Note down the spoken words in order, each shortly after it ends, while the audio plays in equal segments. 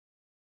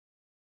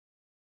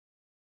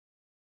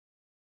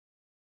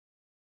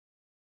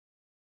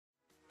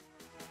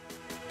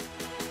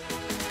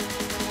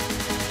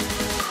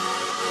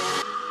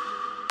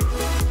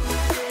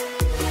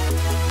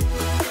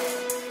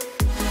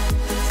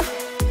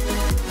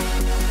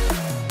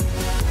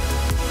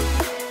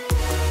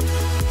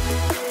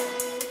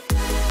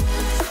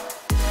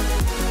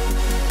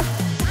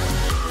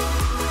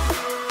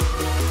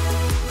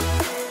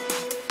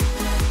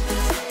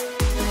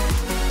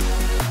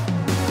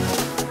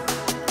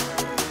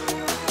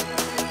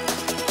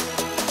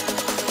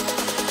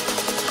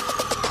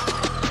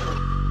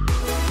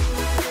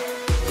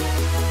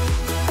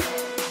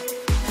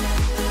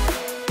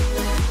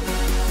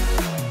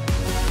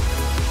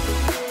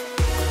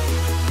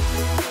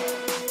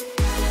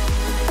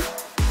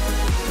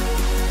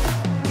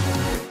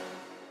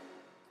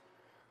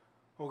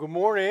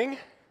morning,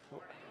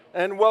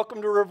 and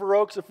welcome to River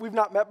Oaks. If we've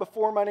not met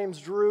before, my name's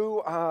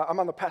Drew.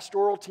 I'm on the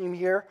pastoral team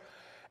here,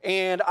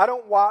 and I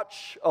don't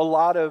watch a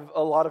lot of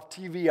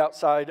TV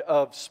outside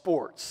of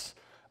sports.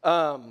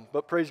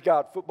 But praise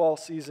God, football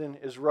season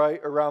is right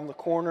around the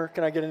corner.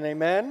 Can I get an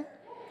amen?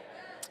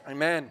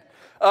 Amen.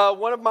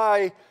 One of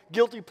my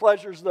guilty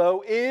pleasures,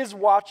 though, is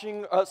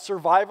watching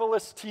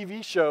survivalist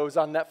TV shows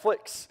on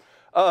Netflix.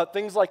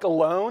 Things like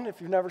Alone. If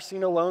you've never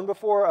seen Alone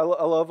before, I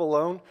love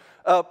Alone.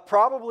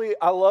 Probably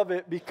I love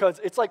it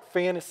because it's like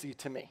fantasy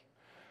to me.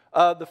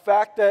 The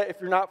fact that, if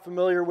you're not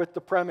familiar with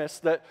the premise,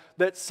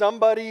 that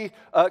somebody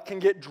can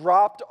get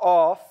dropped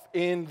off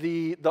in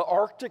the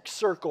Arctic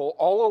Circle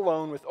all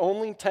alone with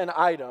only 10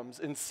 items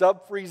in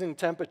sub-freezing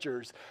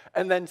temperatures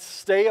and then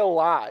stay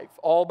alive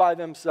all by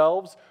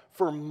themselves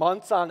for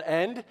months on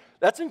end,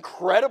 that's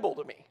incredible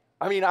to me.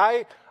 I mean,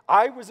 I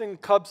was in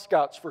Cub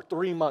Scouts for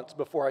 3 months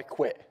before I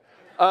quit.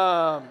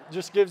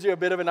 Just gives you a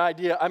bit of an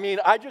idea. I mean,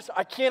 I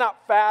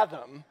cannot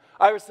fathom.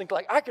 I always think,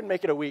 like, I can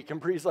make it a week. And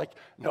Bree's like,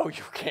 no,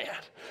 you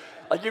can't.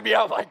 Like, you'd be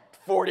out like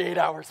 48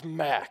 hours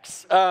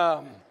max.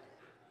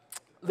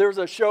 There's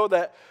a show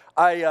that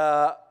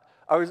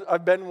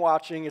I've been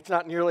watching. It's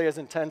not nearly as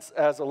intense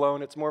as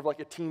Alone. It's more of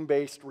like a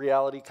team-based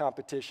reality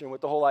competition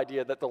with the whole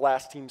idea that the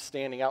last team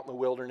standing out in the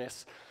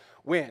wilderness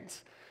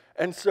wins.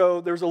 And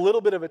so there's a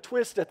little bit of a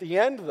twist at the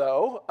end,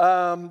 though,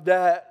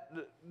 that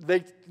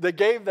they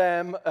gave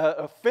them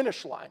a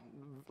finish line,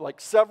 like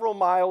several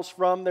miles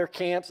from their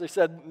camps. They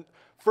said,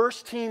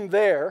 first team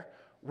there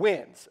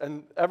wins.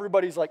 And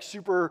everybody's like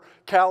super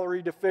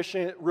calorie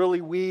deficient,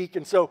 really weak.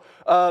 And so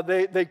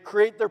they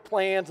create their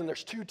plans, and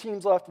there's 2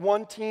 teams left.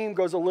 One team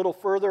goes a little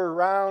further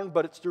around,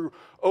 but it's through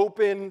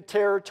open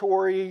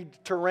territory,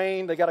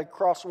 terrain. They got to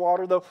cross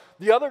water, though.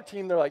 The other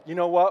team, they're like, you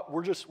know what?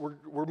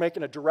 We're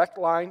making a direct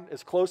line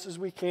as close as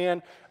we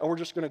can, and we're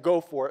just going to go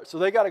for it. So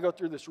they got to go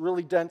through this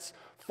really dense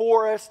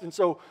forest, and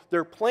so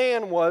their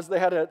plan was they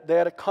had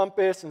a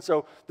compass, and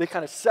so they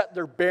kind of set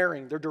their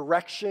bearing, their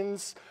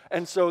directions,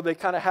 and so they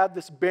kind of had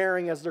this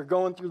bearing as they're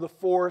going through the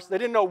forest. They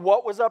didn't know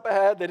what was up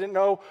ahead, they didn't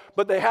know,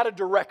 but they had a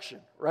direction,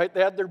 right?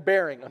 They had their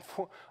bearing.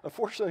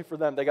 Unfortunately for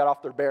them, they got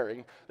off their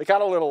bearing. They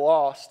got a little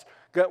lost,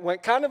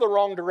 went kind of the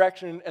wrong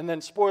direction, and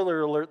then,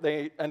 spoiler alert,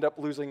 they end up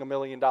losing $1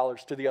 million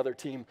to the other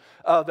team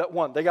that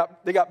won. They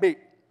got beat.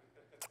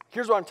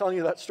 Here's why I'm telling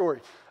you that story,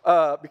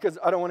 because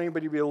I don't want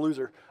anybody to be a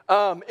loser,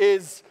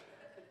 is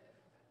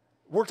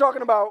we're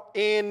talking about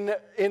in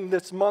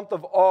this month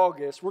of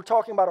August, we're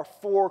talking about our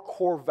 4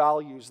 core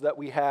values that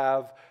we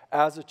have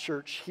as a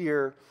church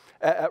here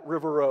at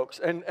River Oaks.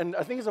 And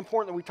I think it's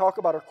important that we talk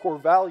about our core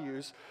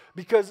values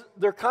because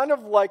they're kind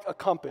of like a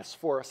compass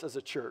for us as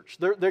a church.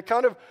 They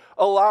kind of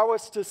allow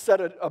us to set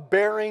a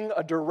bearing,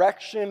 a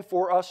direction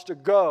for us to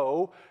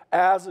go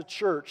as a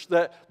church,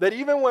 that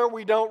even where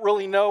we don't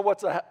really know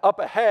what's up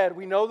ahead,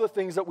 we know the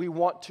things that we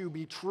want to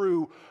be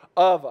true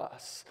of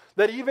us.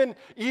 That even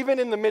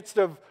in the midst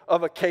of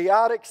a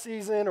chaotic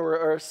season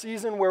or a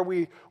season where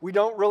we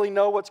don't really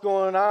know what's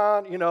going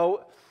on, you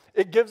know,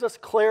 it gives us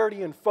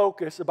clarity and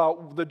focus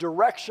about the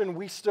direction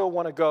we still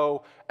want to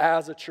go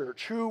as a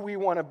church, who we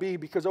want to be,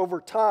 because over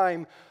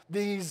time,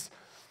 these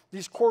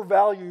core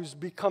values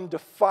become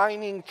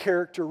defining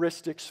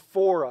characteristics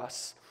for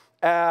us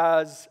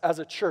as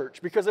a church,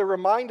 because they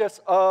remind us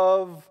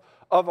of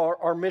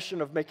our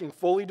mission of making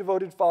fully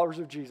devoted followers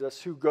of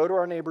Jesus who go to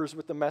our neighbors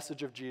with the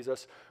message of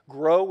Jesus,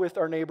 grow with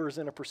our neighbors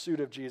in a pursuit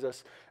of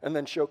Jesus, and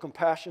then show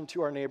compassion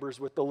to our neighbors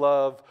with the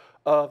love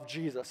of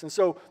Jesus. And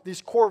so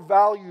these core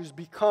values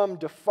become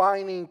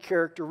defining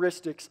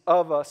characteristics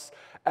of us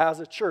as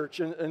a church.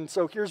 And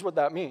so here's what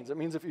that means. It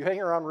means if you hang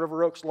around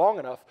River Oaks long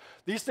enough,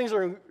 these things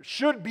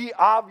should be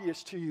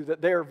obvious to you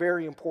that they are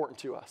very important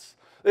to us.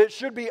 It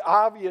should be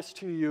obvious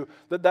to you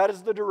that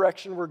is the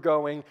direction we're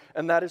going,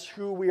 and that is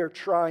who we are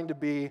trying to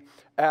be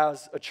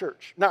as a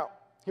church. Now,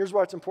 here's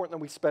why it's important that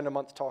we spend a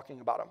month talking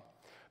about them.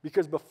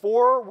 Because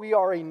before we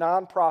are a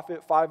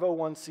nonprofit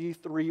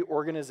 501c3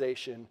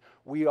 organization,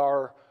 we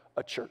are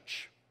a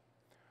church.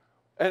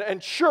 And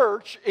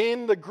church,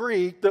 in the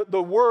Greek,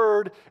 the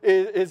word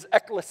is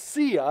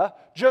ekklesia,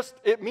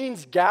 it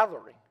means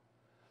gathering.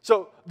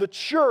 So the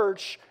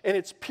church, in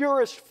its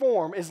purest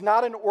form, is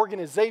not an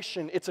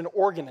organization, it's an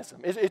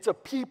organism. It's a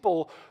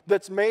people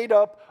that's made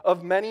up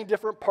of many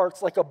different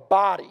parts, like a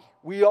body.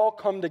 We all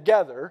come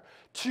together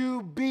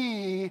to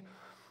be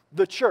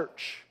the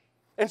church.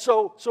 And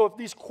so if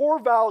these core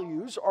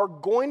values are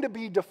going to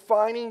be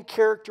defining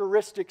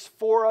characteristics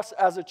for us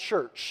as a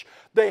church,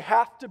 they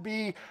have to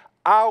be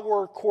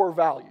our core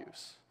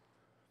values.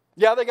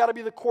 Yeah, they got to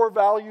be the core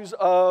values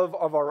of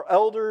our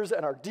elders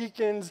and our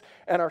deacons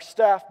and our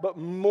staff, but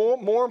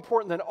more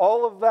important than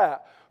all of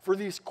that, for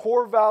these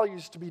core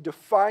values to be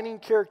defining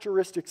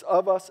characteristics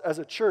of us as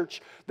a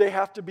church, they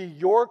have to be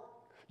your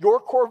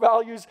core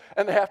values,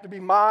 and they have to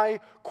be my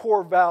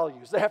core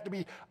values. They have to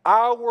be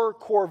our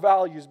core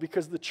values,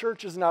 because the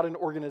church is not an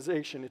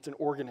organization, it's an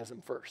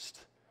organism first.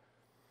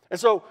 And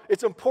so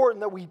it's important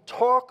that we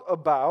talk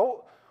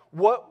about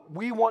what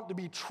we want to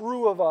be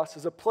true of us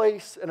as a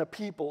place and a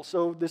people.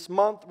 So this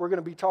month, we're going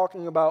to be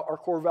talking about our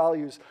core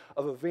values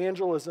of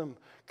evangelism,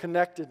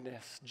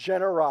 connectedness,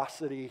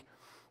 generosity,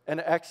 and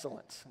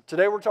excellence.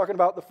 Today we're talking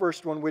about the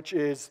first one, which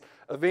is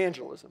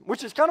evangelism,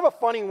 which is kind of a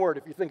funny word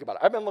if you think about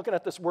it. I've been looking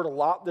at this word a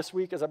lot this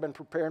week as I've been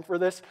preparing for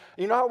this.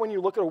 You know how when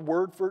you look at a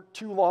word for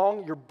too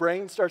long, your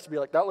brain starts to be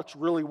like, that looks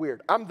really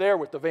weird. I'm there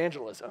with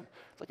evangelism.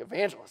 It's like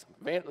evangelism.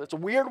 It's a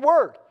weird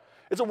word.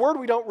 It's a word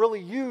we don't really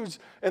use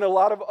in a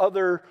lot of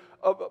other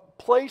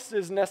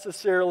places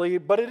necessarily,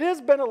 but it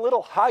has been a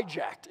little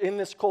hijacked in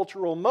this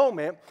cultural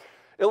moment,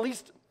 at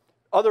least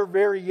other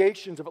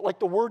variations of it, like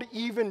the word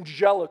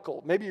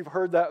evangelical. Maybe you've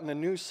heard that in the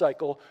news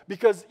cycle,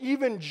 because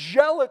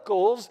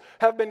evangelicals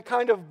have been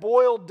kind of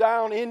boiled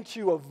down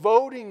into a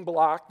voting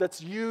block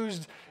that's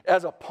used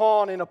as a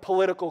pawn in a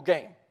political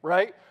game,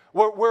 right?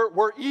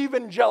 We're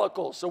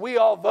evangelicals, so we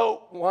all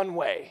vote one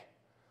way,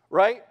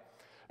 right?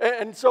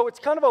 And so it's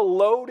kind of a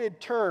loaded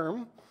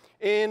term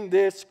in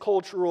this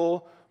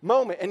cultural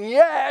moment. And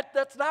yet,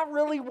 that's not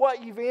really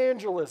what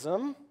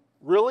evangelism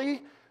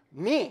really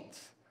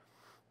means.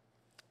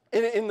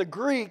 In the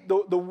Greek,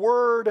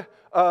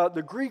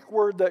 the Greek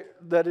word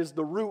that is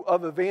the root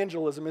of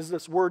evangelism is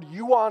this word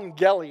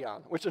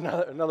euangelion, which is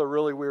another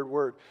really weird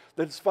word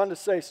that is fun to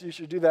say, so you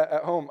should do that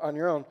at home on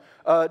your own.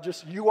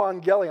 Just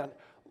euangelion.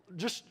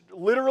 Just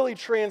literally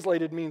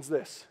translated means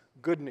this: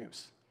 good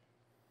news.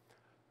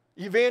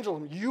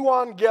 Evangelism,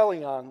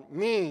 euangelion,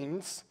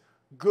 means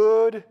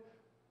good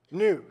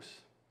news.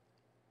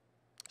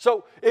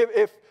 So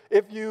if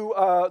you,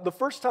 the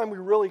first time we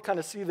really kind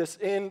of see this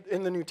in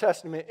the New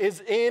Testament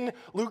is in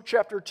Luke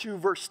chapter 2,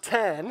 verse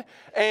 10,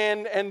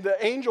 and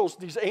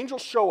these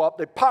angels show up,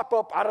 they pop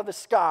up out of the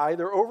sky,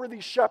 they're over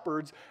these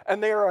shepherds,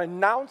 and they are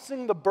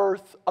announcing the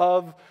birth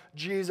of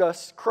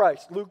Jesus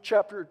Christ. Luke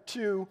chapter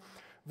 2,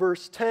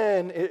 verse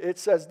 10, it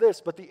says this: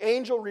 but the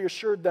angel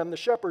reassured them, the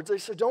shepherds, they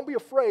said, don't be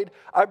afraid,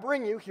 I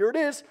bring you, here it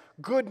is,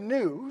 good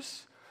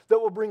news that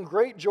will bring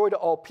great joy to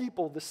all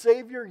people. The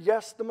Savior,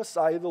 yes, the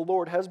Messiah, the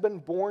Lord, has been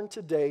born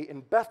today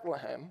in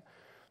Bethlehem,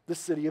 the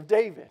city of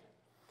David.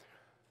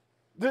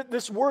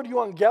 This word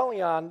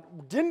euangelion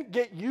didn't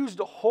get used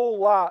a whole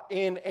lot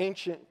in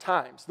ancient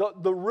times.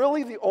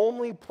 Really the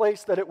only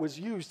place that it was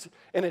used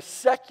in a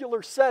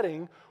secular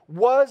setting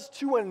was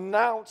to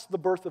announce the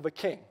birth of a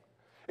king.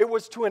 It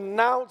was to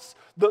announce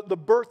the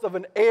birth of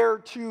an heir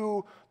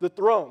to the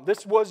throne.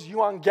 This was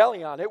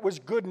euangelion. It was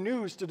good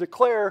news to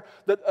declare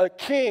that a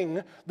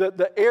king,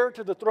 the heir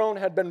to the throne,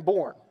 had been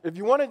born. If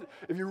you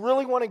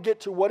really want to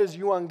get to what is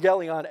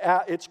euangelion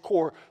at its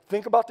core,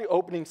 think about the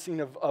opening scene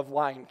of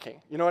Lion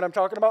King. You know what I'm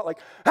talking about? Like,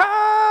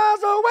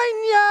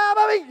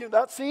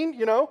 that scene,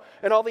 you know?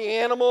 And all the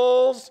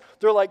animals,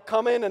 they're like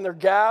coming and they're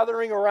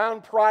gathering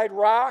around Pride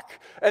Rock.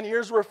 And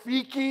here's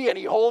Rafiki, and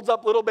he holds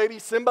up little baby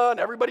Simba, and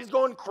everybody's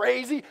going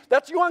crazy.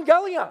 That's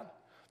euangelion.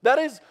 That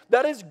is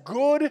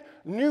good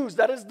news.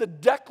 That is the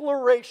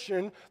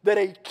declaration that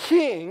a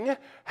king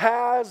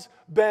has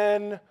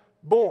been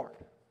born.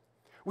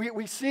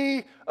 We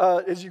see,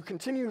 as you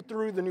continue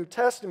through the New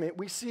Testament,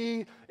 we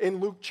see in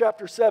Luke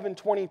chapter 7,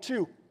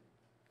 22,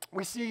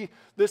 we see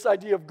this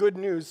idea of good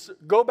news.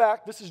 Go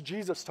back, this is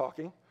Jesus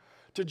talking,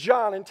 to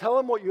John and tell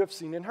him what you have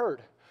seen and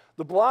heard.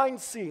 The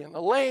blind see, and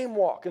the lame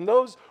walk, and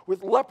those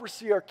with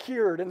leprosy are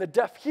cured, and the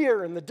deaf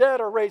hear, and the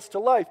dead are raised to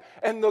life,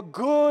 and the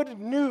good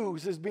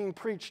news is being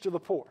preached to the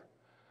poor.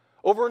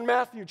 Over in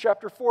Matthew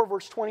chapter 4,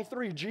 verse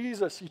 23,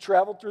 Jesus, he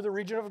traveled through the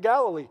region of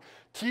Galilee,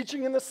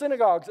 teaching in the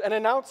synagogues and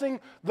announcing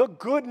the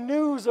good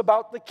news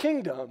about the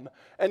kingdom,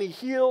 and he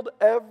healed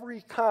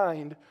every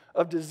kind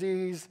of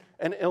disease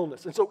and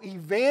illness. And so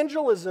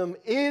evangelism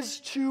is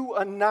to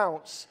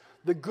announce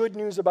the good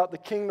news about the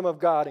kingdom of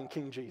God and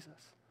King Jesus.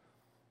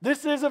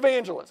 This is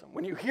evangelism.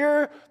 When you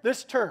hear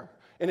this term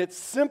in its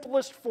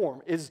simplest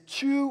form, is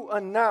to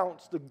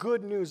announce the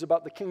good news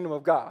about the kingdom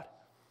of God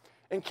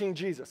and King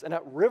Jesus. And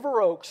at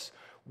River Oaks,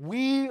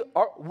 we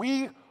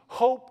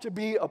hope to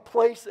be a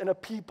place and a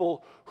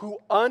people who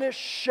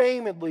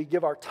unashamedly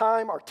give our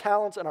time, our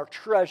talents, and our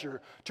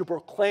treasure to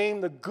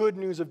proclaim the good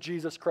news of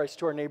Jesus Christ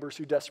to our neighbors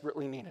who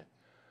desperately need it.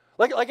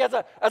 Like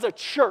as a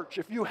church,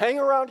 if you hang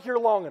around here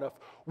long enough,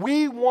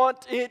 we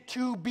want it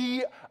to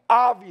be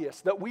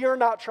obvious that we are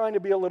not trying to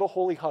be a little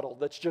holy huddle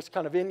that's just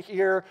kind of in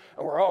here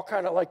and we're all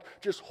kind of like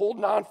just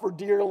holding on for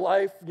dear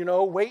life, you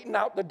know, waiting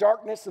out the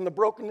darkness and the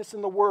brokenness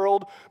in the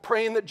world,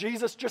 praying that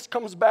Jesus just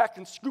comes back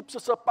and scoops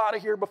us up out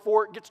of here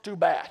before it gets too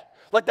bad.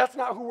 Like, that's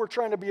not who we're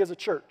trying to be as a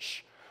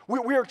church.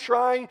 We are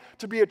trying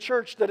to be a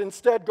church that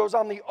instead goes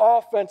on the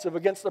offensive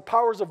against the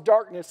powers of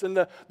darkness and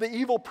the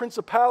evil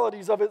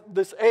principalities of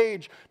this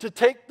age, to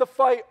take the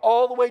fight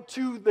all the way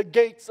to the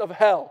gates of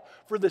hell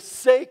for the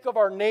sake of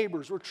our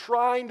neighbors. We're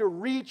trying to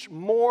reach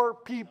more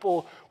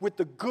people with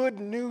the good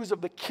news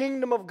of the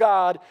kingdom of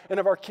God and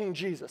of our King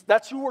Jesus.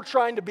 That's who we're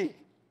trying to be.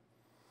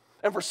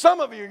 And for some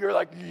of you, you're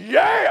like,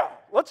 yeah,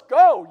 let's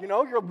go. You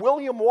know, you're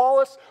William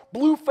Wallace,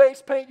 blue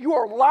face paint. You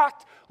are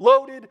locked,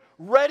 loaded,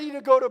 ready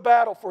to go to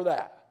battle for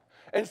that.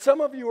 And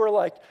some of you are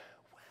like,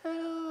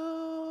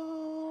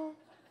 well,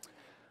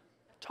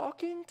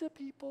 talking to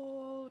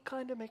people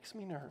kind of makes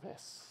me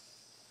nervous.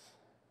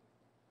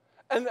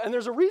 And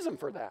there's a reason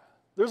for that.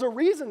 There's a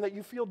reason that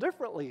you feel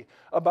differently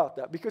about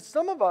that. Because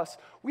some of us,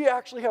 we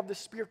actually have the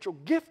spiritual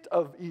gift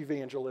of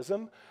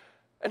evangelism,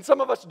 and some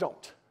of us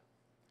don't.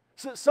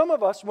 So some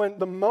of us, when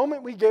the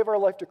moment we gave our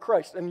life to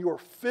Christ and you are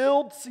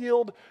filled,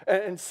 sealed,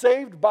 and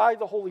saved by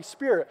the Holy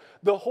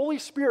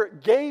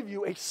Spirit gave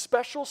you a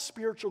special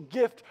spiritual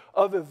gift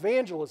of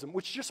evangelism,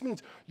 which just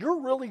means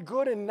you're really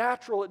good and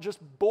natural at just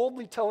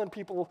boldly telling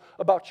people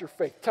about your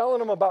faith, telling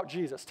them about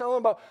Jesus, telling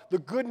them about the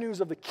good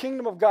news of the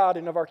kingdom of God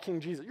and of our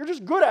King Jesus. You're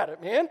just good at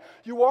it, man.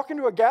 You walk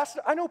into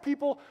I know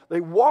people,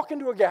 they walk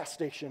into a gas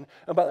station,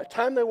 and by the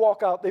time they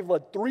walk out, they've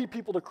led 3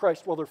 people to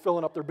Christ while they're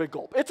filling up their big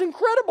gulp. It's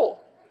incredible.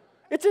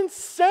 It's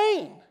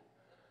insane.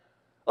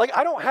 Like,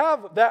 I don't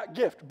have that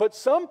gift, but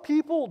some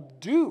people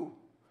do.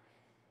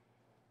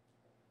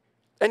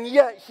 And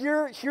yet,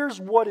 here's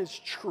what is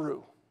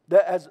true.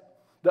 That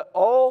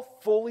all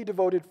fully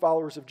devoted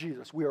followers of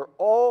Jesus, we are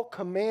all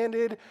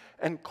commanded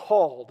and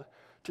called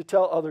to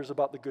tell others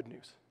about the good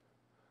news.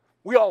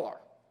 We all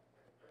are.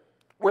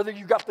 Whether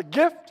you got the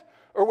gift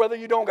or whether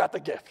you don't got the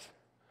gift.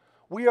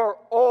 We are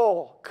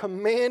all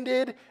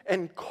commanded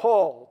and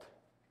called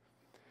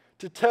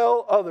to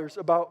tell others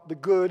about the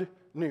good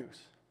news.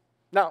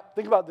 Now,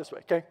 think about it this way,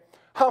 okay?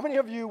 How many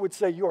of you would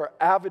say you are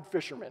avid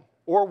fishermen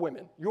or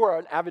women? You are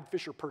an avid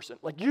fisher person.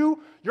 Like you're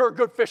a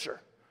good fisher.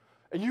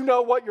 And you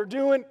know what you're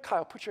doing?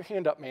 Kyle, put your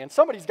hand up, man.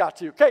 Somebody's got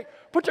to. Okay,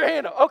 put your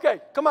hand up.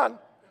 Okay, come on.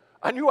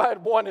 I knew I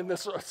had 1 in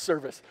this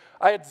service.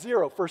 I had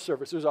 0 first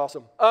service. It was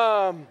awesome.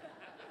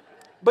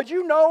 But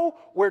you know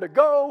where to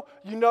go.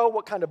 You know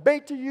what kind of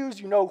bait to use.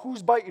 You know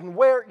who's biting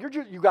where.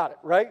 You got it,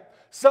 right?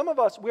 Some of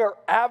us, we are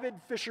avid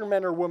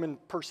fishermen or women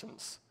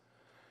persons.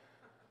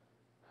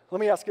 Let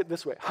me ask it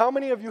this way. How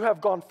many of you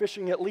have gone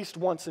fishing at least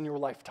once in your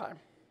lifetime?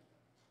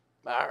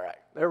 All right,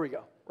 there we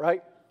go,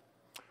 right?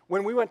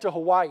 When we went to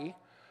Hawaii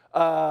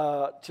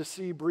to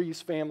see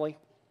Bree's family,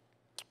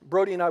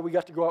 Brody and I, we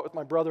got to go out with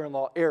my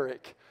brother-in-law,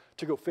 Eric,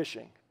 to go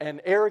fishing.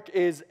 And Eric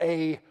is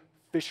a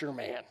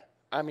fisherman.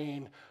 I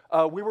mean,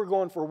 we were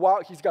going for a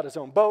while. He's got his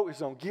own boat,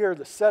 his own gear,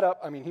 the setup.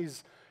 I mean,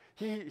 he's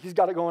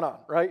got it going on,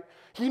 right?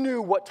 He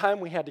knew what time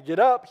we had to get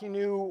up. He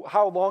knew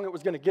how long it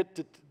was going to get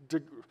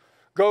to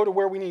go to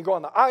where we need to go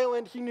on the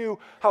island. He knew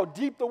how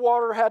deep the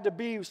water had to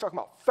be. He was talking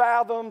about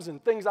fathoms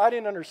and things I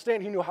didn't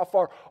understand. He knew how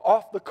far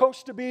off the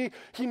coast to be.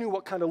 He knew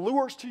what kind of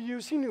lures to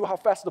use. He knew how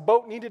fast the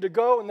boat needed to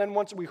go. And then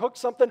once we hooked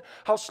something,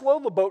 how slow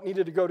the boat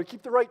needed to go to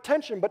keep the right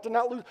tension, but to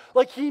not lose.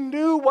 Like he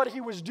knew what he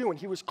was doing.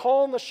 He was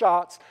calling the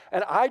shots,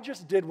 and I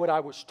just did what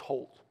I was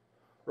told.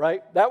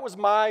 Right? That was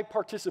my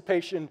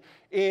participation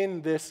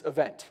in this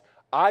event.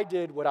 I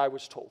did what I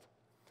was told.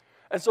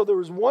 And so there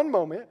was one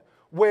moment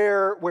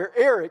where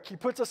Eric, he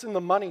puts us in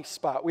the money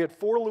spot. We had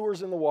 4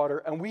 lures in the water,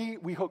 and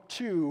we hooked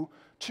two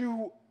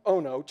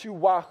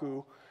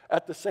wahoo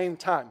at the same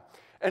time.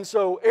 And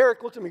so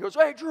Eric looked at me and goes,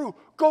 "Hey, Drew,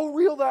 go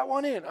reel that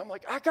one in." I'm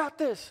like, "I got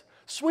this."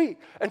 Sweet.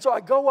 And so I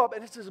go up,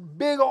 and it's this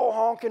big old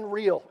honking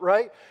reel,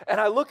 right?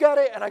 And I look at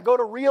it, and I go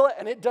to reel it,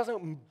 and it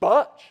doesn't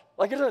budge.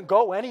 Like, it doesn't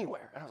go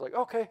anywhere. And I was like,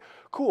 okay,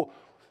 cool.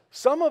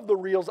 Some of the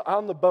reels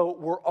on the boat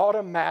were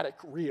automatic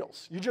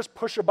reels. You just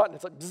push a button.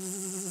 It's like,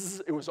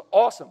 bzzz. It was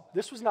awesome.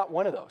 This was not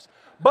one of those.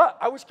 But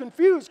I was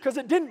confused because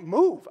it didn't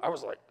move. I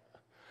was like,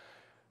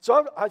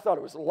 so I thought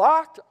it was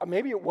locked.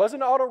 Maybe it was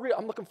an auto reel.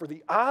 I'm looking for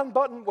the on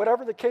button,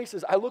 whatever the case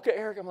is. I look at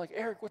Eric. I'm like,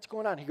 "Eric, what's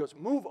going on?" He goes,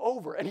 "Move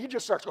over." And he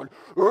just starts going,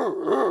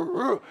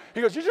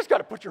 He goes, "You just got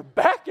to put your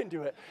back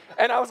into it."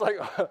 And I was like,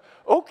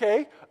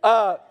 okay.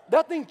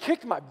 That thing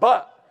kicked my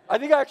butt. I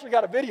think I actually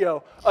got a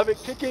video of it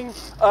kicking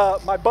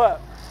my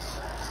butt.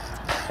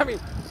 I mean,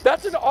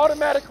 that's an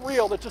automatic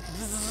reel that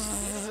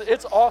just,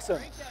 it's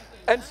awesome.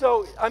 And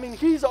so, I mean,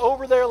 he's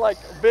over there like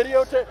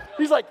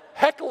he's like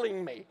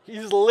heckling me.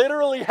 He's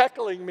literally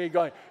heckling me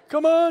going,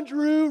 "Come on,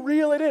 Drew,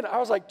 reel it in." I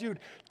was like, dude,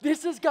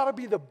 this has got to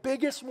be the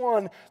biggest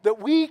one that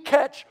we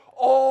catch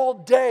all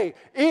day.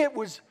 It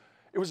was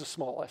the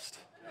smallest.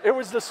 It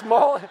was the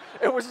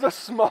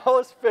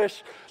smallest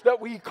fish that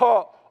we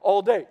caught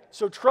all day.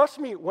 So trust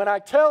me when I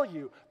tell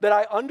you that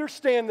I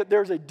understand that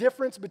there's a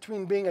difference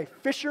between being a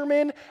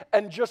fisherman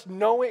and just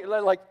knowing,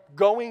 like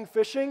going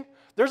fishing.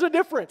 There's a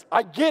difference.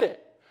 I get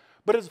it.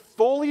 But as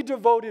fully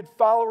devoted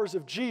followers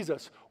of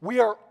Jesus, we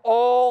are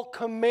all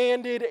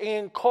commanded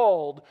and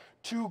called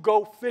to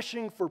go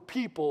fishing for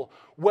people,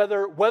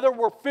 whether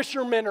we're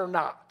fishermen or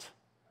not.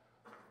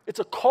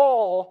 It's a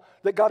call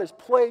that God has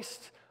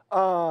placed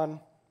on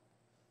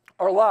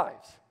our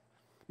lives.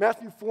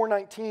 Matthew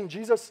 4:19,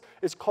 Jesus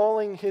is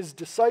calling his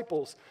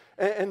disciples,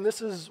 and this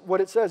is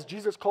what it says.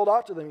 Jesus called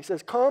out to them. He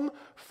says, "Come,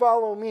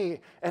 follow me,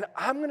 and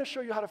I'm going to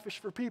show you how to fish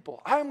for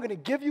people. I'm going to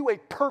give you a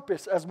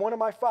purpose as one of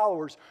my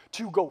followers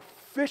to go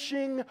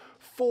fishing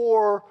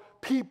for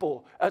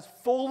people." As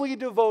fully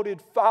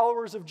devoted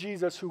followers of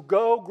Jesus who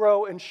go,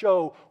 grow, and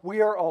show,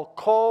 we are all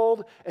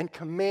called and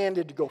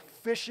commanded to go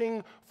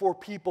fishing for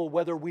people,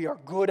 whether we are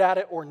good at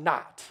it or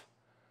not.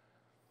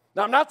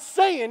 Now, I'm not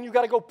saying you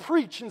got to go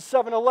preach in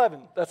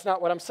 7-Eleven. That's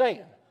not what I'm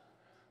saying.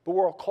 But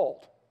we're all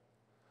called.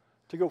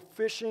 to go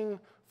fishing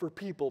for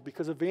people,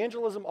 because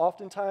evangelism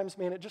oftentimes,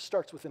 man, it just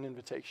starts with an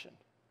invitation.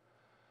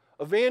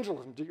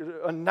 Evangelism,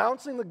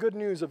 announcing the good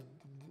news of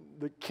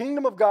the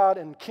kingdom of God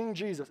and King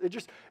Jesus,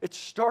 it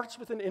starts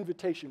with an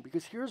invitation,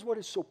 because here's what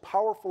is so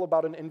powerful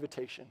about an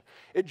invitation.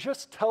 It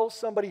just tells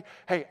somebody,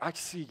 hey, I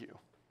see you,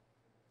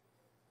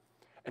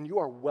 and you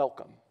are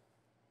welcome,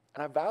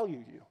 and I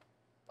value you.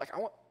 Like,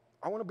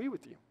 I want to be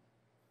with you.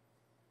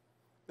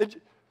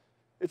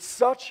 It's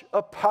such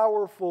a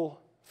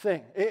powerful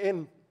thing.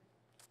 And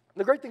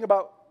the great thing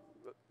about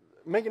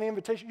making an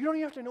invitation, you don't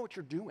even have to know what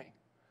you're doing.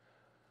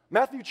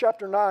 Matthew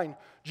chapter 9,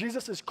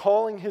 Jesus is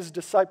calling his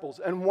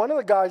disciples, and one of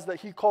the guys that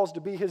he calls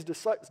to be his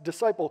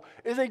disciple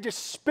is a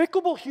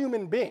despicable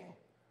human being.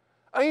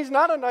 I mean, he's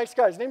not a nice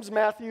guy. His name's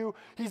Matthew.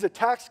 He's a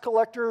tax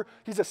collector.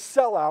 He's a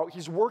sellout.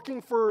 He's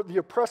working for the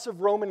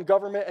oppressive Roman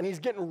government, and he's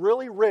getting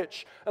really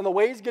rich, and the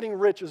way he's getting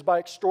rich is by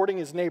extorting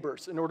his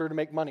neighbors in order to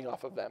make money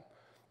off of them.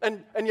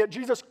 And yet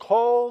Jesus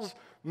calls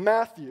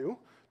Matthew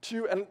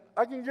to, and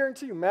I can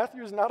guarantee you,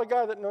 Matthew is not a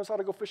guy that knows how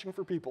to go fishing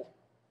for people.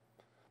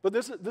 But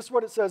this is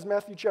what it says,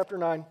 Matthew chapter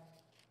 9,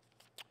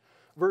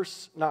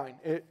 verse 9.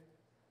 It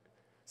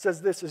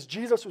says this: as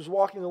Jesus was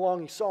walking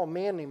along, he saw a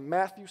man named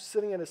Matthew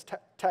sitting at his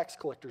tax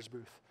collector's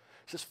booth.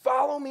 He says,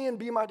 "Follow me and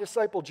be my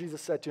disciple,"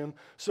 Jesus said to him.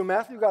 So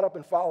Matthew got up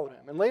and followed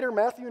him. And later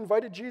Matthew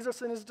invited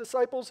Jesus and his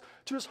disciples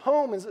to his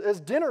home as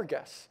dinner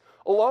guests,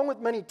 along with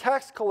many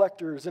tax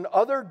collectors and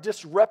other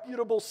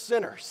disreputable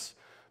sinners.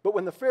 But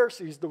when the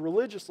Pharisees, the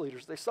religious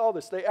leaders, they saw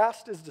this, they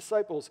asked his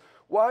disciples,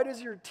 "Why does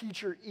your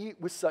teacher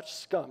eat with such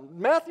scum?"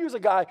 Matthew's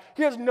a guy,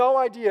 he has no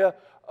idea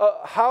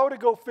how to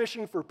go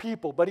fishing for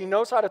people, but he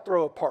knows how to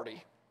throw a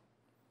party.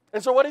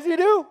 And so what does he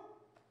do?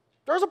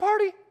 Throws a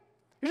party.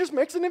 He just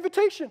makes an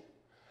invitation.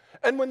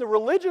 And when the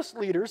religious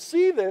leaders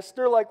see this,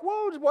 they're like,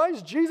 whoa, why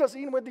is Jesus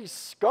eating with these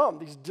scum,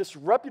 these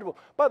disreputable?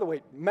 By the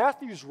way,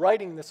 Matthew's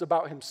writing this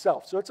about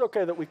himself, so it's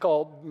okay that we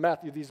call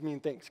Matthew these mean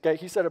things, okay?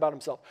 He said about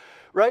himself,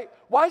 right?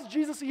 Why is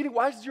Jesus eating,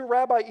 why is your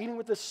rabbi eating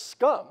with this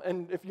scum?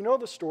 And if you know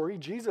the story,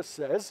 Jesus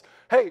says,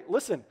 hey,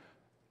 listen,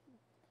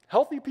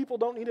 healthy people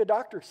don't need a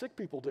doctor, sick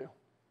people do.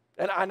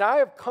 And I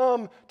have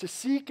come to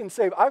seek and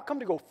save. I've come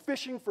to go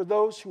fishing for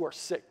those who are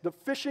sick,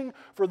 fishing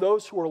for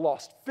those who are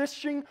lost,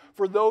 fishing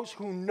for those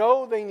who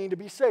know they need to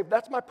be saved.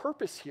 That's my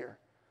purpose here.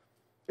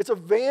 It's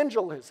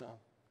evangelism.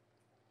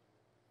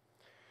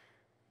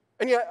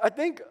 And yet, I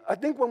think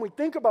when we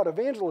think about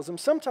evangelism,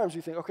 sometimes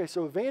we think, okay,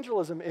 so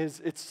evangelism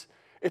is,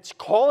 it's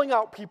calling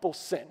out people's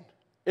sin.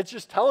 It's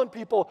just telling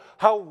people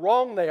how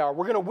wrong they are.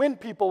 We're going to win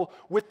people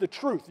with the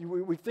truth.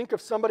 We think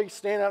of somebody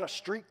standing on a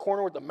street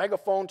corner with a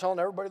megaphone telling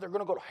everybody they're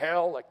going to go to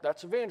hell. Like,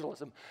 that's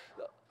evangelism.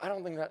 I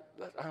don't think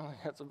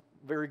that's a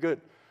very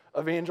good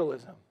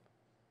evangelism.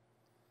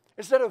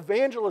 Instead,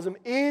 evangelism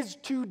is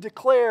to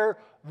declare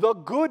the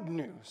good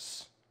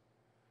news.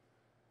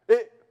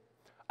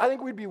 I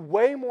think we'd be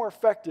way more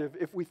effective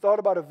if we thought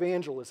about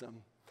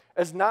evangelism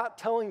as not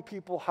telling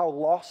people how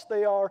lost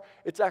they are.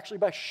 It's actually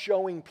by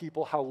showing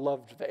people how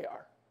loved they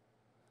are.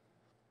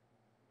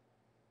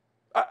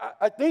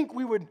 I think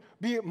we would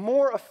be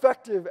more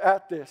effective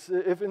at this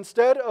if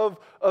instead of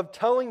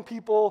telling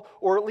people,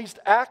 or at least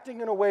acting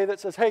in a way that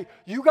says, hey,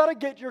 you got to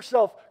get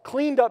yourself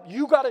cleaned up,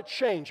 you got to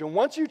change. And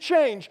once you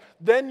change,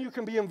 then you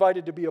can be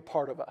invited to be a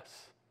part of us.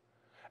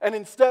 And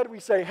instead we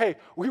say, hey,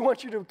 we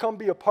want you to come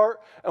be a part,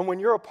 and when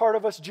you're a part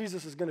of us,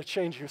 Jesus is going to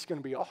change you. It's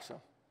going to be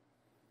awesome.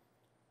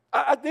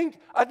 I think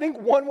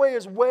one way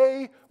is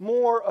way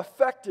more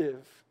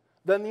effective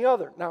than the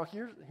other. Now,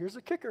 here's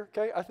a kicker,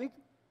 okay?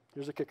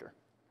 Here's a kicker.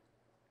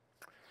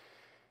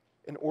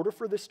 In order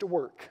for this to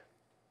work,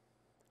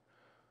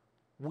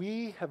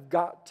 we have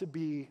got to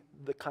be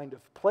the kind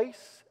of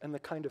place and the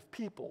kind of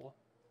people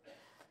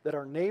that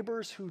our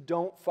neighbors who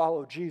don't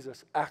follow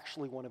Jesus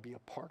actually want to be a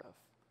part of.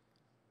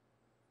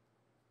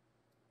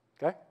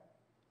 Okay?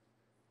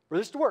 For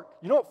this to work,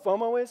 you know what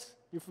FOMO is?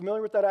 You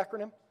familiar with that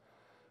acronym?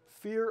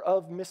 Fear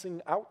of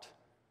missing out.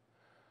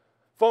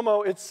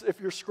 FOMO, it's if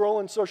you're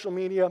scrolling social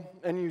media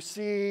and you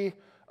see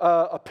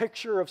a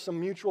picture of some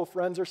mutual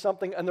friends or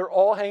something, and they're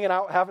all hanging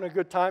out, having a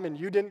good time, and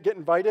you didn't get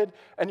invited,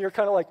 and you're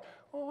kind of like,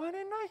 well, why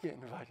didn't I get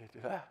invited to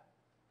that?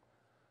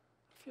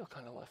 I feel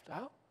kind of left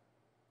out.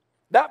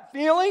 That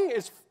feeling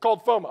is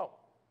called FOMO.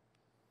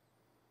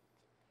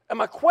 And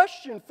my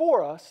question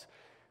for us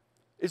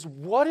is,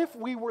 what if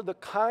we were the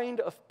kind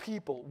of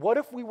people, what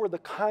if we were the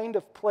kind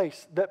of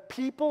place that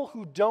people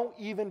who don't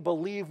even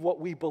believe what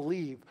we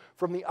believe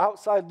from the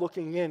outside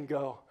looking in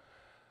go,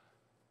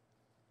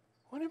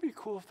 wouldn't it be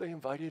cool if they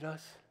invited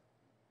us?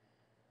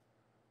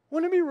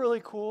 Wouldn't it be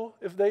really cool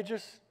if they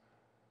just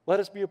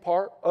let us be a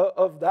part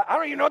of that? I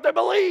don't even know what they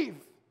believe,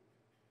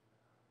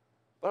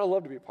 but I'd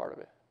love to be a part of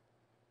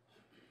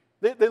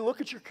it. They look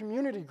at your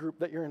community group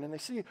that you're in, and they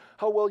see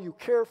how well you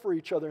care for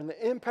each other and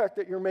the impact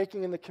that you're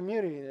making in the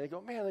community. And they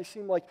go, man, they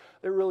seem like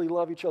they really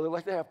love each other,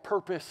 like they have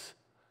purpose.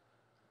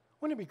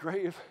 Wouldn't it be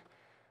great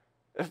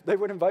if they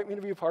would invite me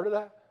to be a part of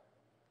that?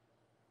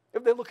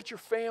 If they look at your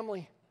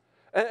family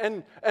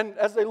And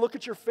as they look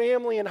at your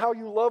family and how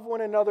you love one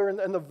another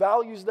and the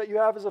values that you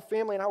have as a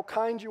family and how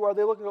kind you are,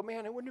 they look and go,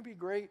 man, wouldn't it be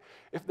great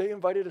if they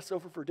invited us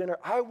over for dinner?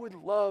 I would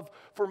love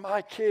for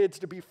my kids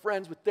to be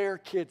friends with their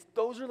kids.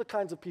 Those are the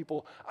kinds of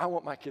people I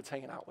want my kids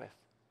hanging out with.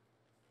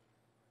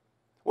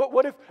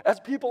 What if, as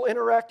people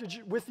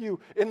interacted with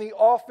you in the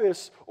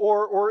office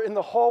or in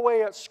the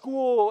hallway at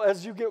school,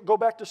 as you go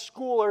back to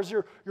school, or as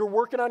you're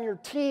working on your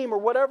team, or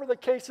whatever the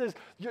case is,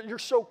 you're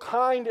so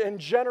kind and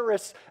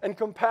generous and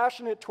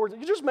compassionate towards it.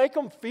 You just make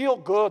them feel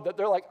good that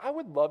they're like, I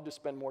would love to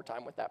spend more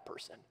time with that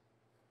person.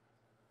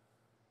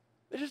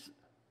 They just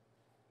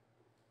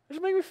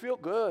make me feel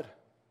good.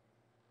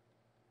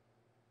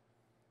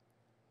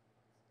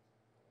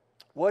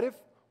 What if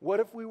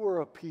we were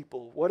a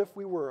people? What if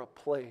we were a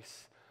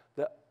place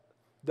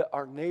that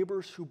our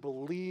neighbors who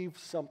believe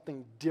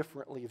something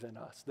differently than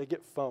us, they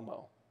get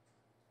FOMO?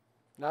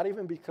 Not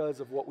even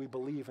because of what we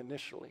believe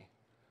initially,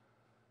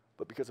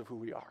 but because of who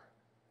we are.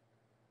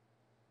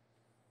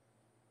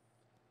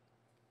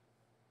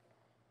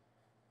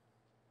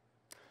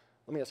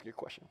 Let me ask you a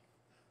question.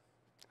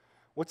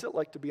 What's it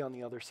like to be on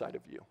the other side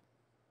of you?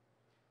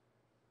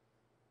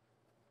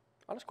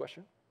 Honest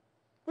question.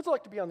 What's it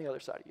like to be on the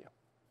other side of you?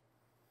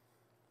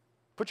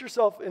 Put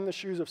yourself in the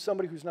shoes of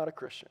somebody who's not a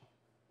Christian.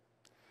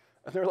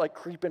 And they're like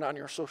creeping on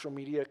your social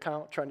media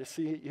account, trying to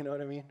see it, you know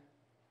what I mean?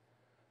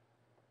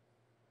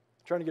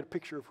 Trying to get a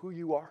picture of who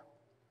you are.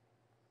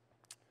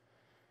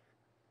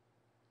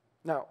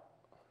 Now,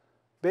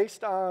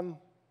 based on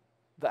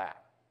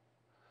that,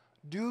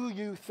 do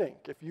you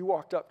think if you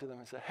walked up to them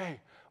and said, hey,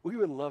 we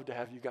would love to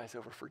have you guys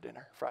over for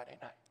dinner Friday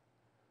night.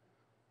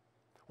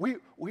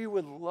 We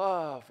would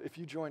love if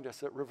you joined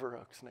us at River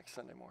Oaks next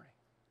Sunday morning.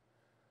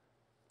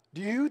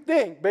 Do you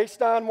think,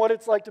 based on what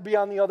it's like to be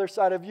on the other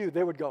side of you,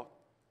 they would go,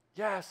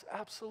 yes,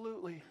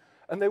 absolutely,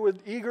 and they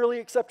would eagerly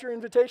accept your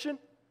invitation?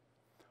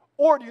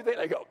 Or do you think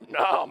they go,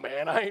 no,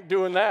 man, I ain't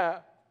doing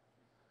that?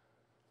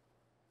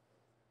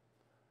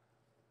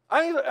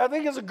 I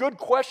think it's a good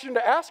question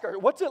to ask.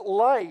 What's it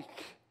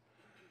like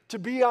to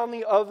be on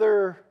the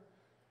other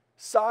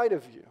side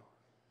of you?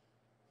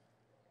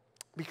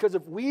 Because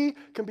if we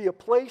can be a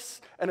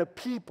place and a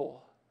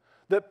people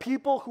that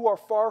people who are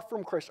far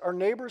from Christ, our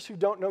neighbors who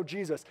don't know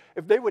Jesus,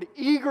 if they would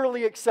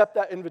eagerly accept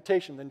that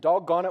invitation, then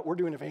doggone it, we're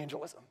doing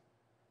evangelism.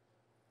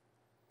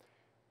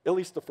 At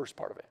least the first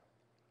part of it.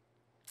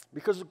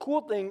 Because the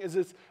cool thing is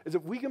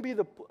if we can be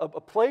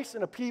a place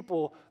and a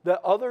people that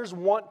others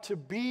want to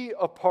be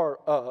a part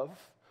of,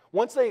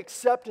 once they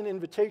accept an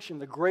invitation,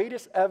 the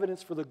greatest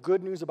evidence for the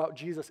good news about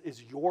Jesus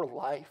is your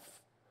life.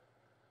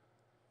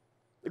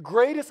 The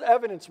greatest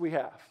evidence we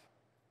have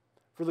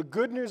for the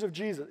good news of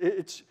Jesus,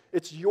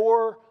 it's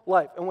your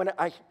life. And when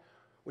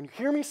you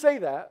hear me say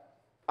that,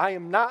 I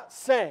am not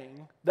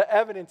saying the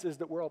evidence is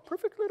that we're all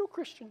perfect little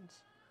Christians.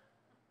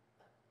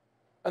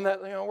 And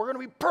that, we're going to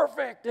be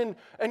perfect, and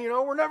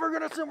we're never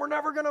going to sin, we're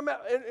never going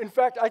to... In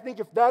fact, I think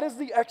if that is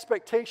the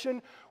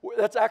expectation,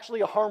 that's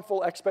actually a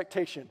harmful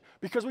expectation.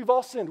 Because we've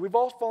all sinned. We've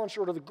all fallen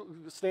short of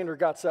the standard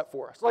God set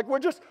for us. Like,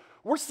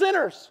 we're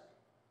sinners.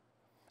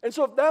 And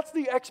so if that's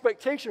the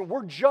expectation,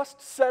 we're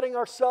just setting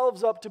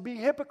ourselves up to be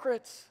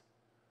hypocrites.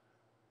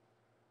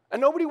 And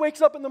nobody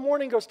wakes up in the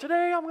morning and goes,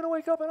 today I'm going to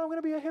wake up and I'm going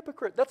to be a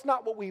hypocrite. That's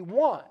not what we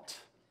want.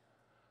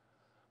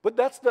 But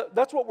that's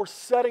what we're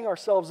setting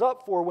ourselves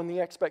up for when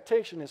the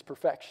expectation is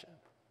perfection.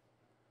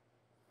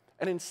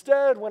 And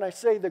instead, when I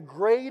say the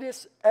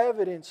greatest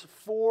evidence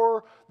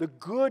for the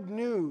good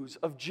news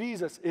of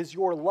Jesus is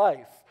your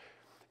life,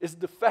 is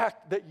the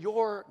fact that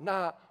you're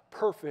not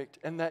perfect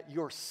and that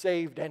you're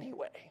saved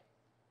anyway.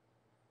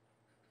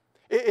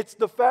 It's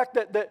the fact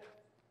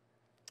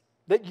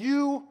that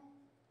you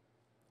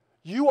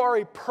are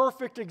a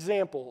perfect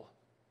example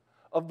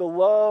of the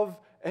love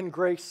and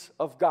grace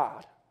of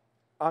God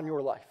on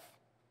your life.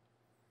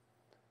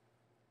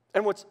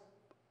 And what's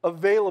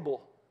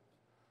available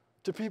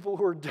to people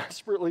who are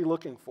desperately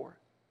looking for it.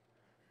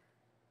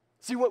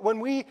 See, when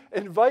we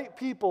invite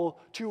people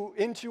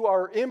into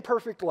our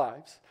imperfect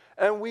lives,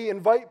 and we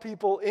invite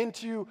people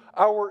into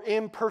our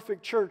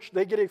imperfect church,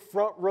 they get a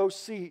front row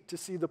seat to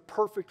see the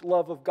perfect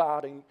love of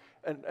God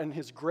and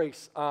His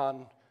grace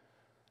on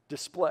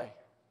display.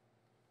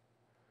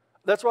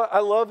 That's why I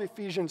love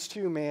Ephesians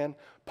 2, man.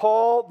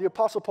 Paul, the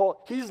Apostle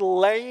Paul, he's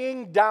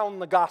laying down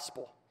the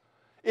gospel.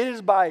 It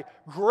is by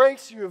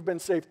grace you have been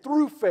saved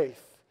through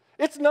faith.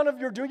 It's none of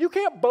your doing. You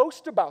can't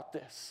boast about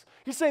this.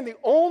 He's saying the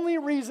only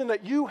reason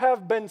that you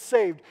have been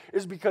saved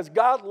is because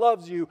God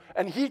loves you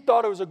and He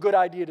thought it was a good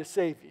idea to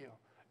save you.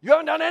 You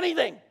haven't done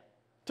anything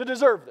to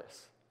deserve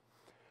this.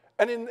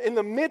 And in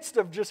the midst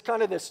of just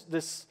kind of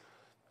this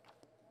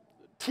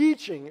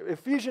teaching,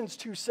 Ephesians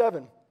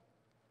 2:7,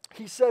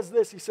 he says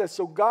this, he says,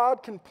 so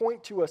God can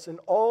point to us in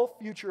all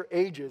future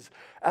ages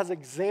as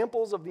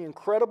examples of the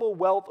incredible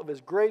wealth of His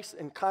grace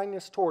and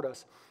kindness toward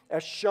us,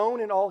 as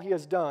shown in all He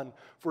has done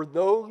for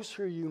those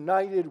who are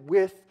united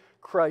with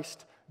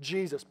Christ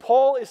Jesus.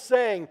 Paul is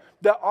saying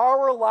that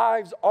our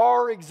lives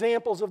are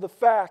examples of the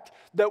fact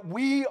that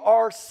we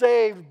are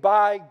saved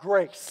by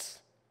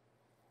grace.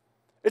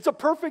 It's a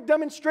perfect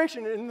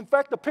demonstration. And in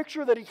fact, the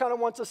picture that he kind of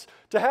wants us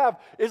to have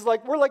is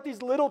like we're like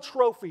these little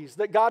trophies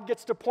that God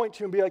gets to point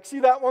to and be like, see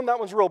that one? That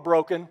one's real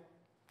broken,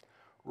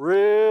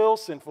 real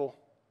sinful.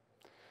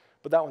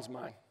 But that one's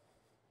mine.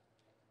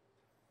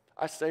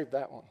 I saved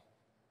that one.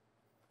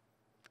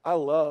 I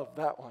love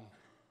that one.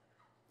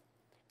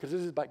 Because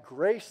it is by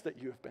grace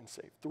that you have been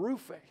saved, through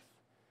faith.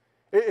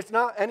 It's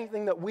not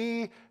anything that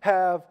we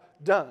have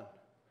done.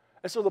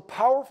 And so the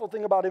powerful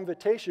thing about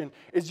invitation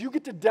is you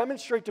get to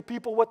demonstrate to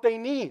people what they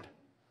need.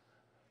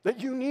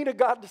 That you need a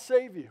God to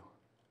save you.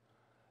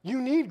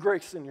 You need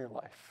grace in your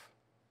life.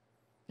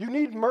 You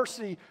need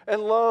mercy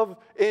and love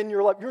in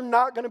your life. You're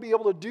not going to be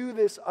able to do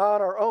this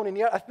on our own. And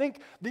yet I think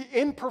the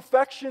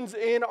imperfections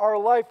in our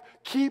life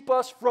keep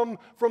us from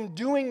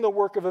doing the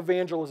work of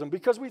evangelism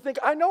because we think,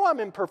 I know I'm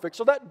imperfect,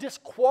 so that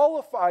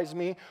disqualifies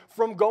me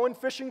from going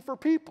fishing for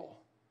people.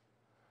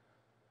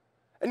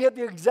 And yet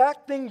the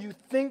exact thing you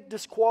think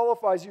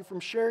disqualifies you from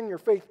sharing your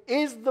faith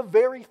is the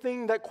very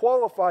thing that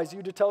qualifies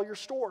you to tell your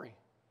story.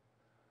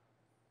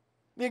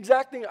 The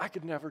exact thing, I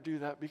could never do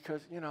that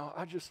because,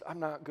 I'm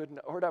not good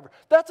enough or whatever.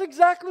 That's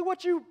exactly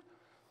what you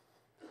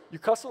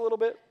cuss a little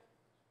bit.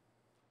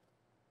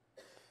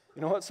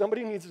 You know what?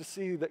 Somebody needs to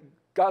see that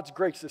God's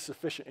grace is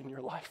sufficient in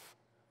your life.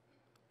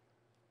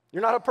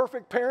 You're not a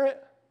perfect parent.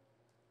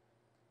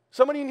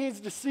 Somebody needs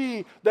to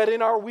see that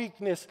in our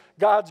weakness,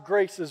 God's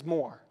grace is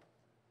more.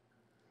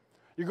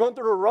 You're going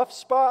through a rough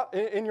spot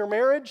in your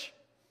marriage?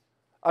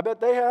 I bet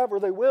they have or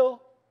they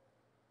will.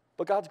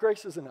 But God's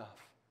grace is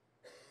enough.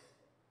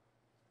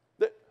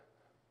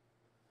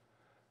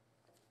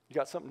 You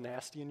got something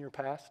nasty in your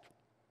past?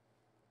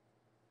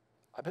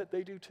 I bet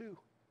they do too.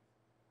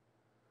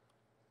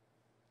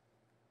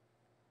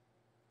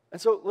 And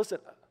so, listen,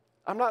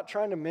 I'm not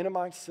trying to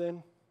minimize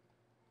sin.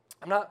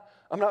 I'm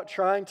not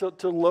trying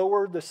to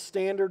lower the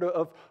standard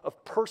of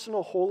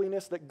personal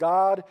holiness that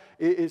God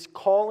is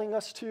calling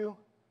us to.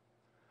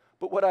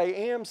 But what I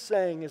am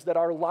saying is that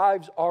our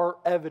lives are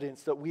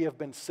evidence that we have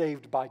been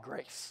saved by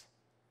grace.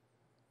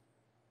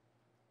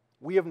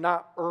 We have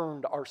not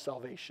earned our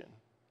salvation.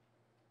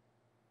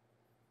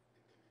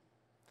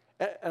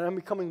 And I'm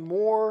becoming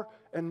more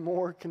and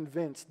more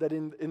convinced that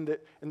in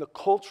the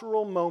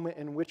cultural moment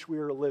in which we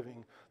are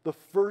living, the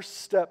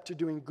first step to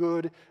doing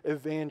good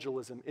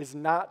evangelism is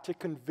not to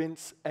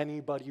convince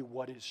anybody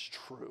what is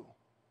true.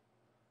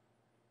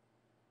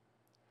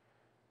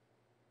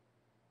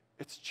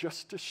 It's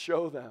just to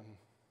show them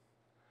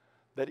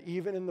that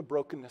even in the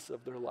brokenness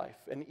of their life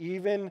and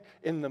even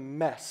in the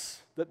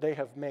mess that they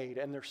have made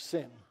and their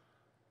sin,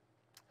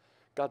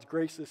 God's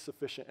grace is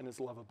sufficient and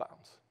His love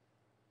abounds.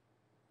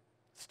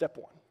 Step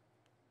one.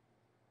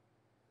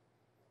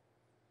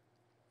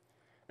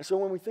 And so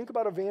when we think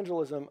about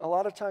evangelism, a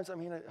lot of times,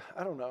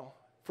 I don't know.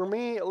 For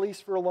me, at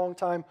least for a long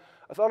time,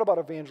 I thought about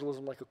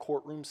evangelism like a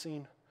courtroom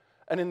scene.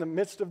 And in the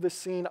midst of this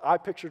scene, I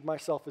pictured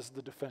myself as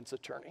the defense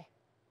attorney.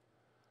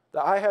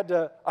 That I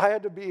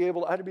had to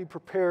be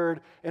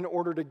prepared in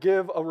order to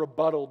give a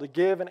rebuttal, to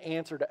give an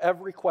answer to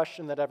every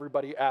question that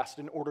everybody asked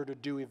in order to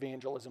do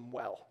evangelism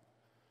well.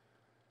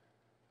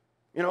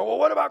 Well,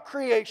 what about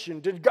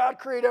creation? Did God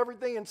create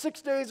everything in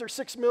 6 days or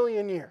 6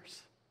 million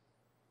years?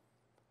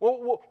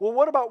 Well,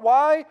 what about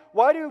why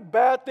do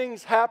bad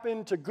things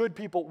happen to good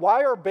people?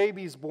 Why are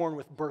babies born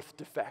with birth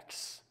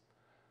defects?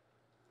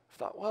 I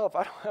thought, well, if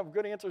I don't have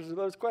good answers to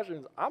those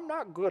questions, I'm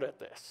not good at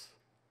this.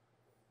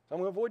 I'm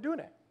going to avoid doing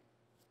it.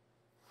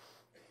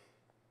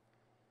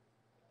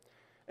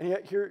 And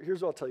yet,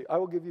 here's what I'll tell you. I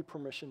will give you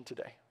permission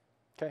today,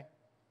 okay?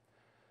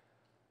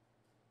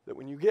 That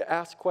when you get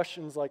asked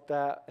questions like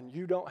that and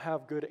you don't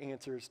have good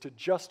answers, to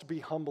just be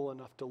humble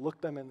enough to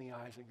look them in the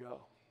eyes and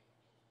go,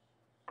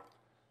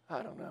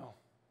 I don't know.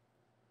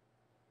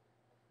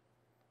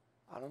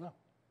 I don't know.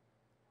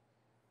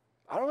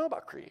 I don't know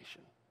about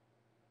creation.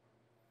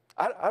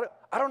 I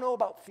don't know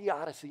about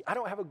theodicy. I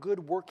don't have a good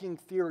working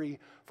theory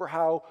for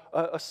how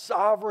a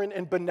sovereign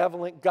and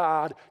benevolent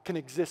God can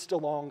exist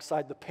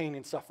alongside the pain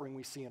and suffering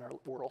we see in our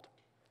world.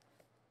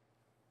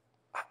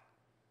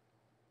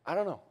 I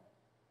don't know.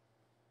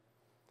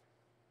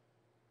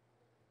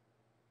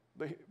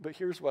 But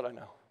here's what I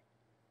know.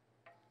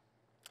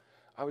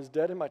 I was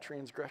dead in my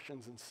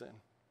transgressions and sin.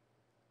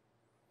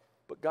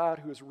 But God,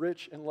 who is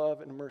rich in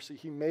love and mercy,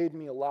 He made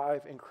me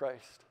alive in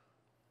Christ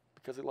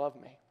because He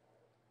loved me.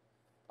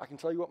 I can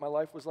tell you what my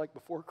life was like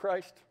before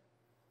Christ.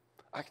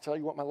 I can tell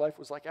you what my life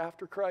was like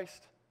after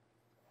Christ.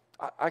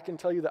 I can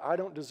tell you that I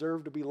don't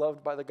deserve to be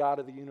loved by the God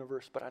of the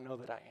universe, but I know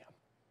that I am.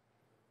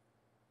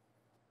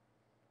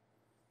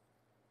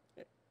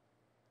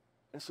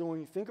 And so when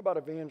you think about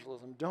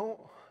evangelism,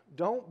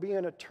 don't be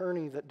an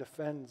attorney that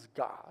defends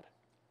God.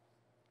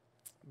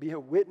 Be a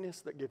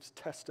witness that gives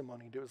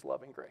testimony to His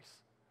loving grace.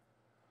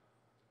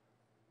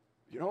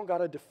 You don't got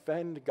to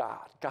defend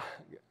God.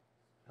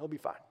 He'll be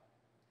fine.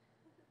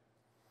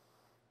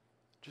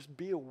 Just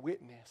be a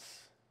witness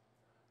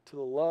to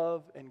the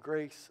love and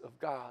grace of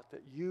God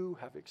that you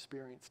have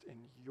experienced in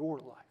your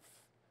life.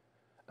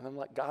 And then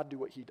let God do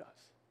what He does.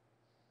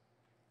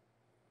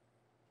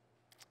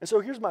 And so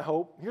here's my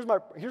hope. Here's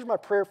my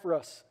prayer for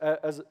us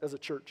as a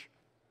church.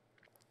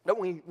 That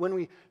when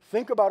we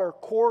think about our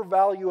core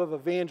value of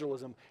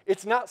evangelism,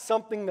 it's not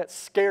something that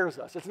scares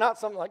us. It's not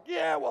something like,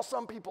 yeah, well,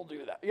 some people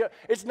do that. Yeah,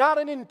 it's not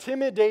an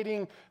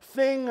intimidating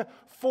thing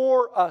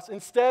for us.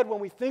 Instead, when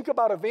we think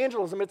about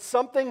evangelism, it's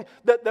something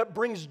that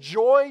brings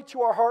joy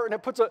to our heart, and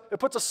it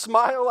puts a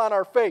smile on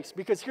our face.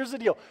 Because here's the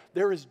deal.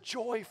 There is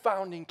joy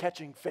found in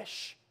catching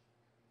fish.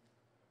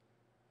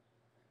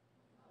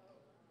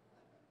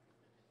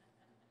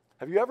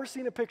 Have you ever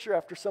seen a picture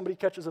after somebody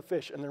catches a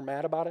fish and they're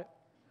mad about it?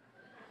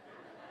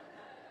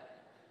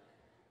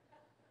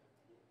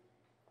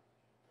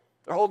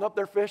 They're holding up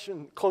their fish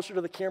and closer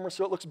to the camera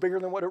so it looks bigger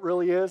than what it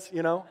really is,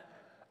 you know?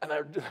 And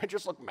they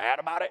just look mad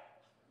about it.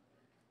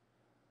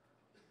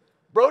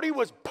 Brody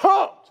was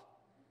pumped.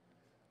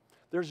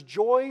 There's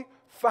joy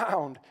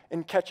found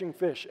in catching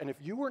fish. And if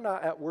you were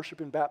not at worship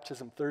and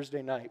baptism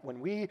Thursday night, when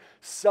we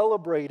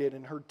celebrated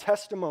and heard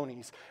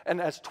testimonies, and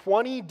as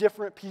 20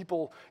 different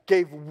people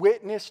gave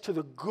witness to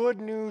the good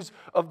news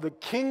of the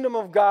kingdom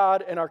of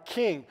God and our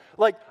King,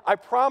 like I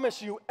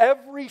promise you,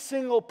 every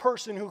single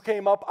person who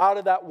came up out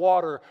of that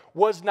water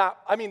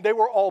they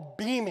were all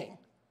beaming.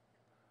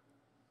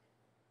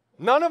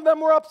 None of them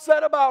were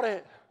upset about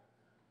it.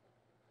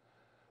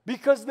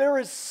 Because there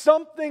is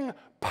something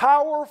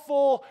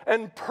powerful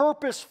and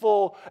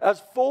purposeful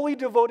as fully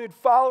devoted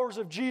followers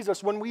of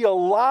Jesus when we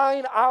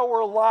align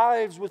our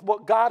lives with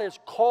what God has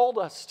called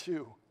us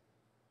to.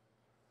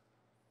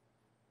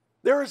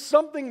 There is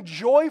something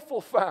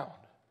joyful found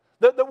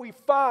that we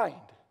find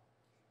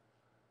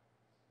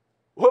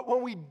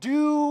when we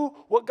do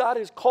what God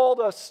has called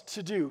us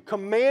to do,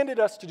 commanded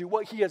us to do,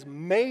 what He has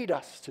made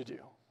us to do.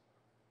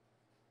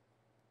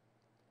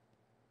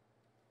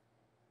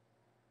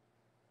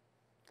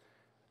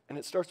 And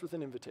it starts with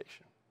an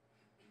invitation.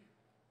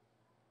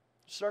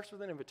 It starts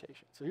with an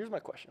invitation. So here's my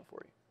question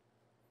for you.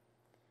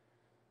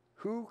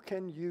 Who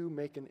can you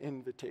make an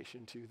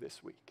invitation to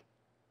this week?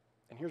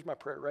 And here's my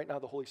prayer. Right now,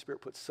 the Holy Spirit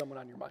puts someone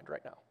on your mind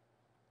right now.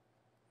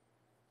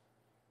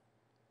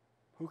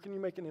 Who can you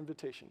make an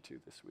invitation to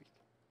this week?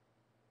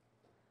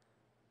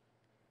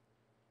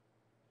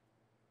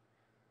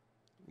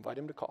 Invite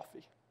him to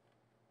coffee.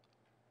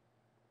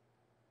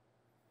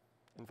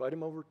 Invite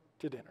him over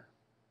to dinner.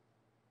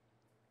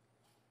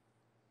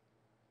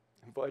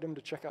 Invite him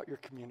to check out your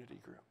community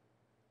group.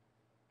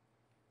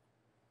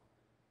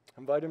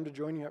 Invite him to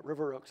join you at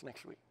River Oaks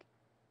next week.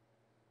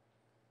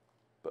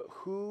 But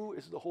who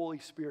is the Holy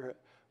Spirit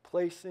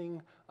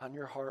placing on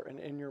your heart and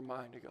in your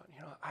mind to go,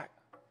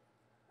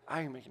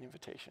 I can make an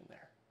invitation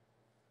there.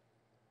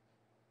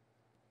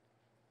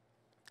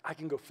 I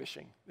can go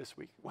fishing this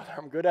week. Whether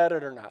I'm good at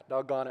it or not,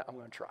 doggone it, I'm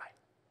going to try.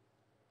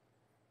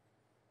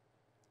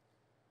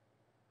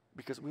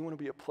 Because we want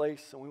to be a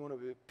place and we want to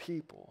be a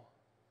people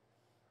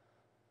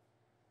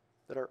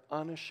that are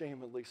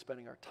unashamedly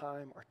spending our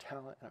time, our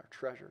talent, and our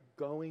treasure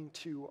going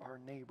to our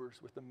neighbors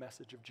with the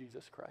message of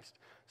Jesus Christ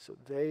so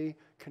they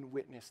can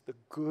witness the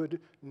good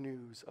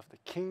news of the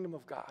kingdom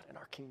of God and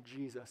our King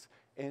Jesus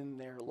in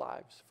their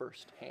lives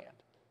firsthand.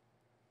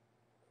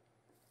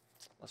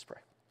 Let's pray.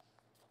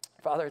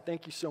 Father,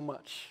 thank you so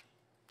much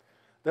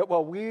that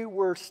while we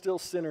were still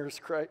sinners,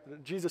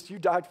 Jesus, you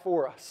died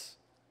for us.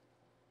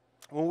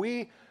 When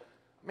we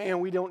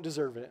don't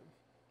deserve it.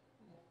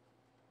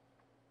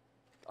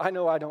 I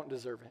know I don't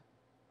deserve it.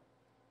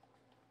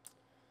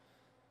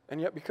 And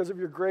yet because of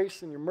your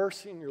grace and your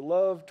mercy and your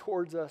love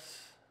towards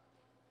us,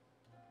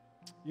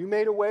 you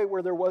made a way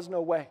where there was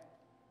no way.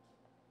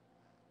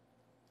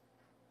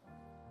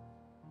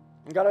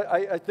 And God,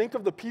 I think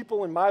of the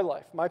people in my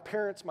life, my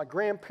parents, my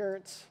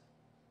grandparents,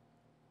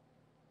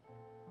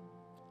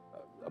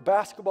 a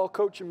basketball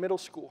coach in middle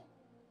school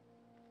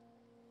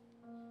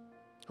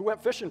who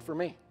went fishing for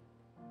me,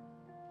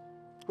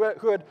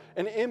 who had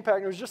an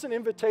impact. It was just an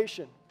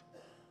invitation.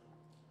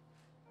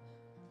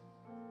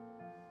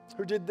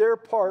 Who did their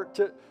part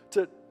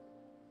to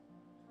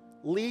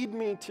lead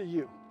me to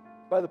you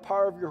by the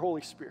power of your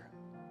Holy Spirit.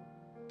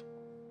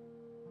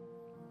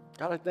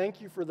 God, I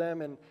thank you for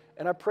them, and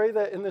I pray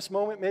that in this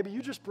moment, maybe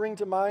you just bring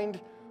to mind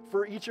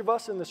for each of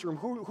us in this room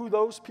who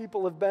those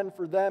people have been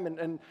for them,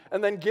 and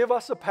then give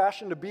us a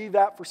passion to be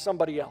that for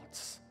somebody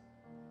else.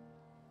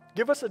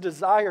 Give us a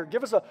desire,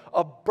 give us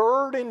a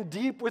burden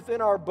deep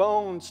within our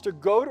bones to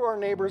go to our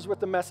neighbors with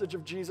the message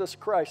of Jesus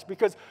Christ,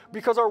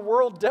 because our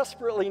world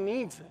desperately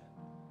needs it.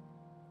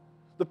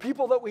 The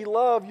people that we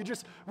love,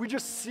 we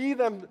just see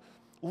them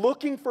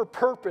looking for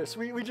purpose.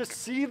 We just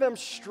see them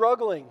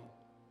struggling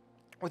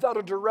without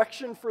a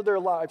direction for their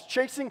lives,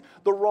 chasing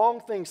the wrong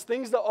things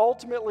that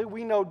ultimately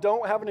we know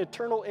don't have an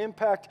eternal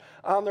impact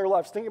on their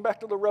lives. Thinking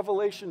back to the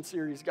Revelation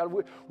series, God,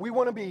 we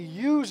want to be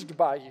used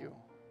by you.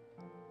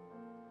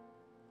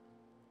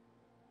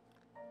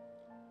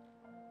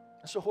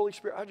 So Holy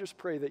Spirit, I just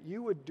pray that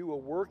you would do a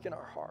work in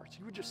our hearts.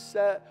 You would just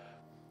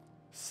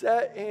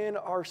set in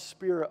our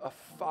spirit a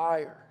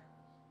fire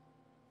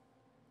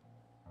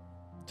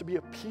to be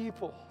a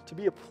people, to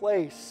be a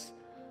place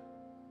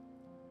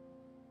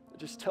that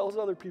just tells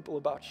other people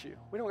about you.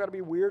 We don't got to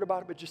be weird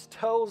about it, but just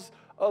tells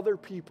other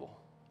people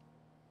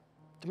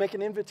to make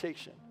an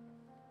invitation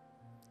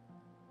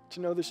to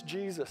know this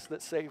Jesus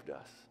that saved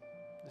us,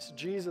 this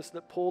Jesus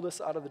that pulled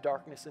us out of the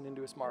darkness and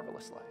into his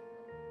marvelous light.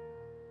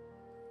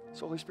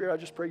 So Holy Spirit, I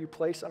just pray you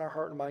place on our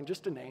heart and mind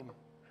just a name.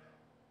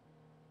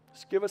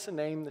 Just give us a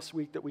name this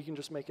week that we can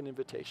just make an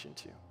invitation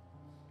to.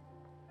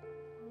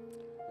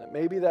 That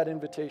maybe that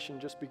invitation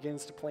just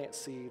begins to plant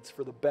seeds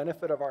for the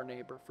benefit of our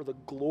neighbor, for the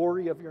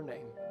glory of your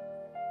name,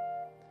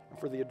 and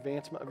for the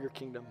advancement of your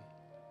kingdom.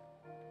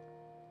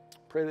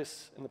 Pray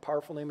this in the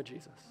powerful name of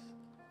Jesus.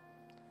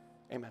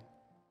 Amen.